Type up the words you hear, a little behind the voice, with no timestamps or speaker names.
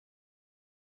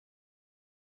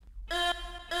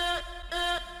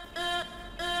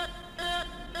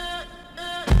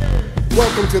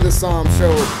Welcome to the Psalm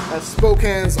Show, at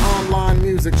Spokane's online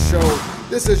music show.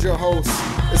 This is your host,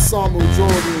 Isamu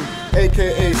Jordan,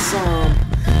 aka Psalm.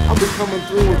 I'll be coming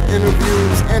through with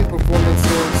interviews and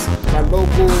performances by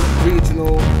local,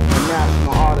 regional, and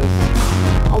national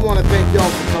artists. I want to thank y'all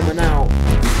for coming out.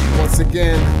 Once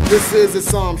again, this is the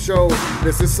Psalm Show.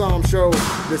 This is Psalm Show.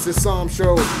 This is Psalm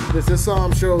Show. This is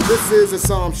Psalm Show. This is the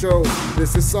Psalm Show.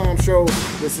 This is Psalm Show.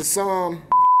 This is Psalm.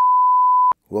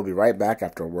 We'll be right back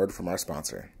after a word from our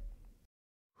sponsor.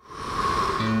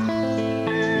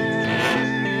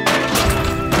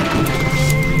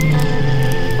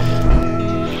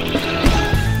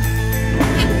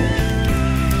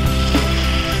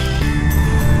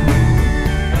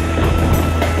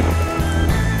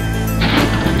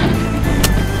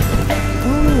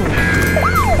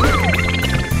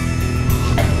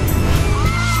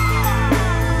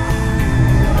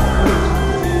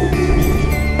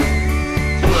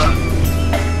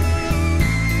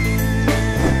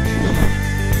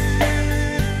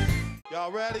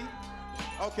 Ready?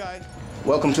 Okay.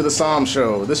 Welcome to the Psalm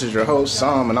Show. This is your host,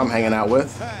 Psalm, and I'm hanging out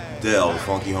with Del,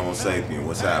 Funky Homosapien.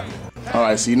 What's happening?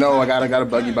 Alright, so you know I gotta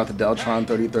bug you about the Deltron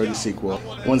 3030 sequel.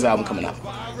 When's the album coming out?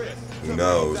 Who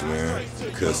knows, man?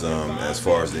 Because as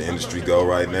far as the industry go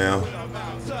right now,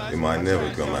 it might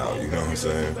never come out, you know what I'm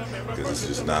saying? Because it's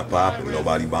just not popping.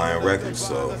 Nobody buying records,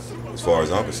 so as far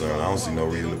as I'm concerned, I don't see no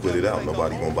reason to put it out.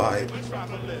 Nobody gonna buy it.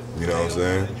 You know what I'm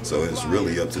saying? So it's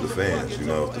really up to the fans. You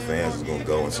know, if the fans is gonna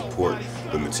go and support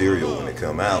the material when it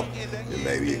come out, then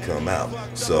maybe it come out.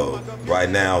 So right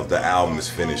now, the album is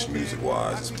finished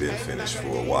music-wise. It's been finished for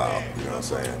a while. You know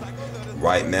what I'm saying?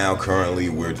 Right now, currently,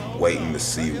 we're waiting to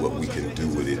see what we can do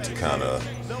with it to kind of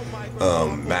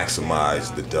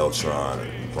maximize the Deltron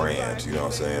brand, you know what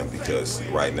I'm saying? Because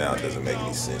right now it doesn't make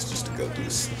any sense just to go through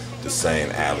the same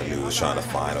avenue as trying to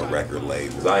find a record label.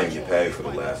 Because I didn't get paid for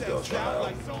the last Deltron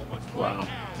album. Wow.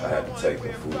 I had to take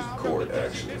them fools to court,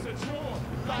 actually.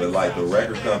 But like the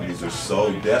record companies are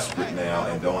so desperate now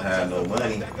and don't have no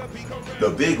money, the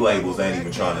big labels ain't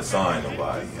even trying to sign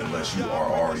nobody unless you are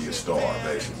already a star,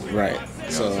 basically. Right. You know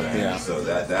So what I'm saying? yeah. So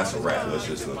that's a wrap. It's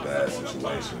just a bad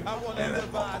situation.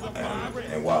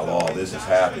 And while all this is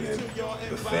happening,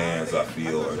 the fans, I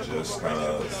feel, are just kind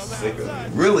of sick of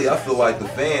it. Really, I feel like the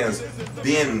fans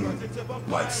been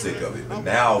like sick of it. But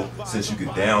now, since you can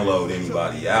download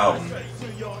anybody's album,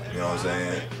 you know what I'm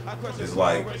saying? It's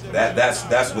like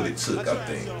that's what it took, I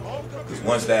think. Because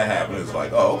once that happened, it's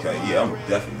like, oh, okay, yeah, I'm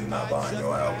definitely not buying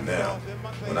your album now.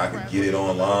 When I could get it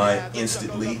online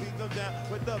instantly,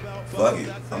 fuck it,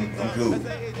 I'm cool.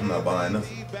 I'm not buying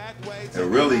nothing.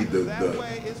 And really, the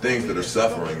things that are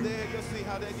suffering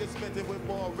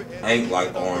ain't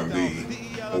like R&B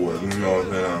or, you know what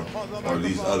I'm saying, or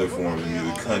these other forms of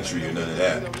music, country or none of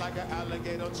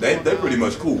that. They're pretty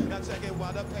much cool. You know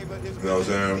what I'm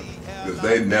saying? Because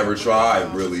they never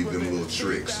tried really them little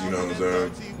tricks, you know what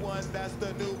I'm saying?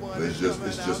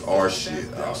 It's just our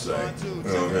shit, I'll say. You know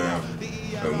what I'm saying?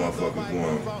 That motherfuckers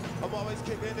want.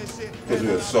 Because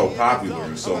it's so popular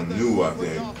and so new, I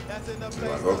think.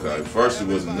 Like, okay, first it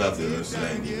was nothing, this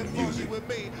ain't even music.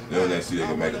 Then they see they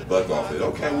can make a buck off it.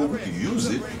 Okay, well, we can use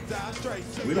it.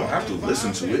 We don't have to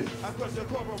listen to it.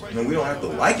 And we don't have to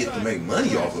like it to make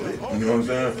money off of it. You know what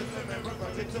I'm saying?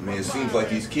 I mean, it seems like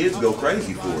these kids go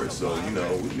crazy for it, so, you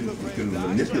know, we can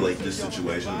manipulate this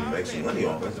situation and make some money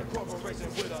off it.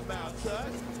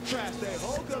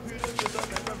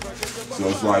 So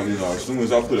it's like, you know, as soon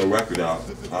as I put a record out,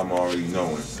 I'm already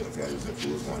knowing, okay,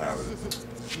 who's going to have it.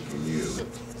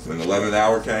 When 11th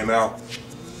Hour came out,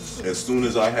 as soon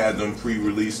as I had them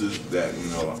pre-releases that, you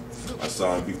know, I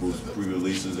signed people's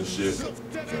pre-releases and shit,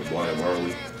 and bought them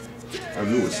early, I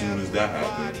knew as soon as that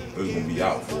happened, it was going to be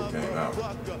out before it came out.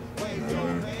 You know what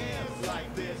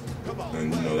I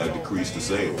mean? And, you know, that decreased the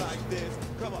sales.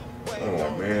 I'm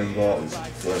like, man, ball is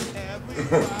funny.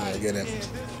 I get it.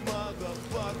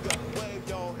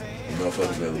 The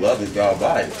motherfuckers that love it, y'all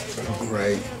buy it.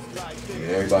 Right.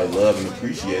 And everybody love and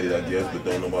appreciate it, I guess, but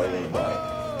don't nobody want to buy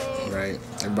it. Right.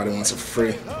 Everybody wants it for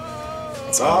free.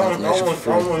 I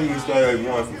don't want you to say they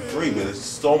want it for free, but it's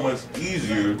so much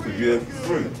easier to get it for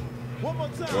free. You know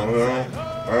what I mean? I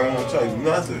don't want to tell you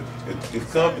nothing.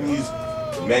 If companies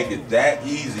make it that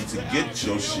easy to get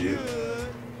your shit,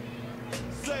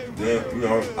 then, you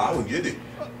know, I would get it.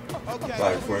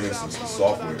 Like, for instance, the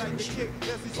software industry.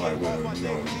 Like, when, you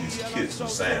know, these kits and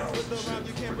sound and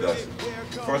shit, production.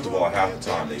 First of all, half the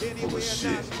time they full of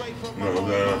shit. You know what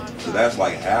I'm saying? So that's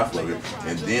like half of it.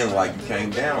 And then, like, you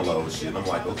can't download shit. I'm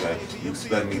like, okay, you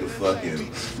expect me to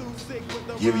fucking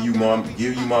give you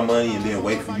my money and then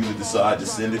wait for you to decide to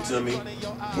send it to me?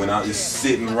 when it's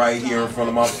sitting right here in front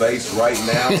of my face right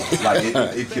now, like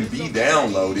it can be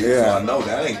downloaded, so I know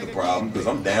that ain't the problem because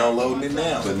I'm downloading it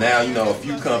now. But now, you know, a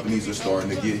few companies are starting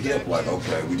to get hip, like,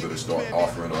 okay, we better start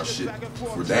offering our shit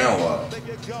for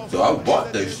download. So I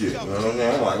bought that shit, you know what I'm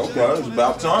saying? I'm like, okay, it's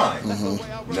about time.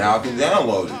 Now I can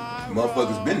download it.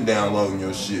 Motherfuckers been downloading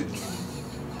your shit.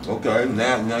 Okay,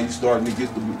 now you starting to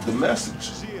get the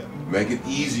message. Make it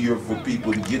easier for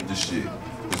people to get the shit.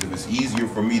 Because if it's easier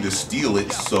for me to steal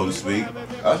it, so to speak,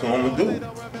 that's what I'm gonna do. You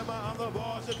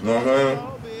know what I'm saying?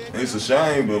 It's a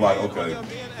shame, but like, okay,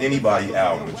 anybody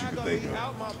album that you could think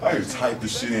of, I can type the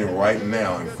shit in right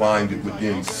now and find it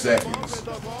within seconds.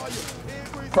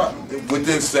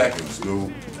 Within seconds,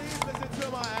 dude.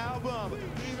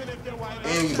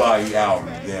 Anybody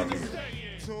album, damn near.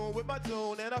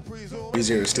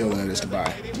 Easier to steal than it is to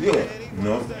buy. Yeah, you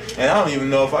know, and I don't even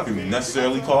know if I can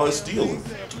necessarily call it stealing,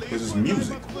 because it's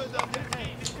music.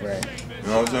 Right. You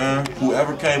know what I'm saying?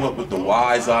 Whoever came up with the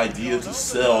wise idea to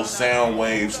sell sound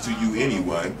waves to you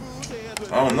anyway,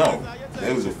 I don't know.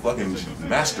 They was a fucking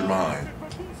mastermind.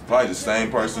 Probably the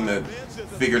same person that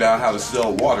figured out how to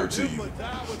sell water to you.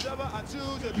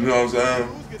 You know what I'm saying?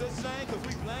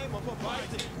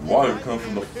 Water comes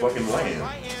from the fucking land.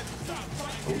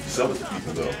 You sell it to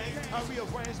people though.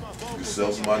 You can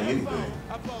sell somebody anything.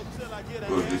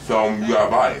 But if you tell them you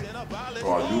gotta buy it.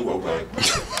 Oh, I do? Okay.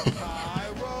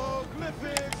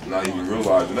 Not even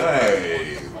realizing,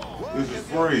 hey, this is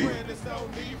free.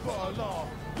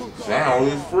 Sound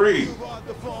is free.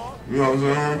 You know what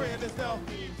I'm saying?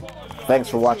 Thanks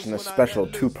for watching this special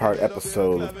 2-part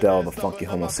episode of Del the Funky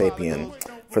Homosapien.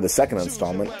 For the second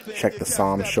installment, check the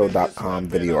psalmshow.com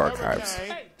video archives.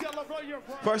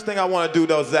 First thing I want to do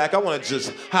though, Zach, I want to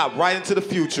just hop right into the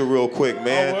future real quick,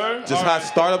 man. Just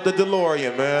start up the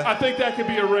DeLorean, man. I think that could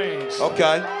be arranged.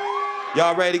 Okay.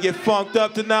 Y'all ready to get funked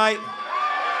up tonight?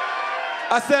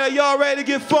 I said, are y'all ready to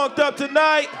get funked up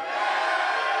tonight?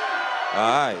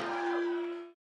 All right.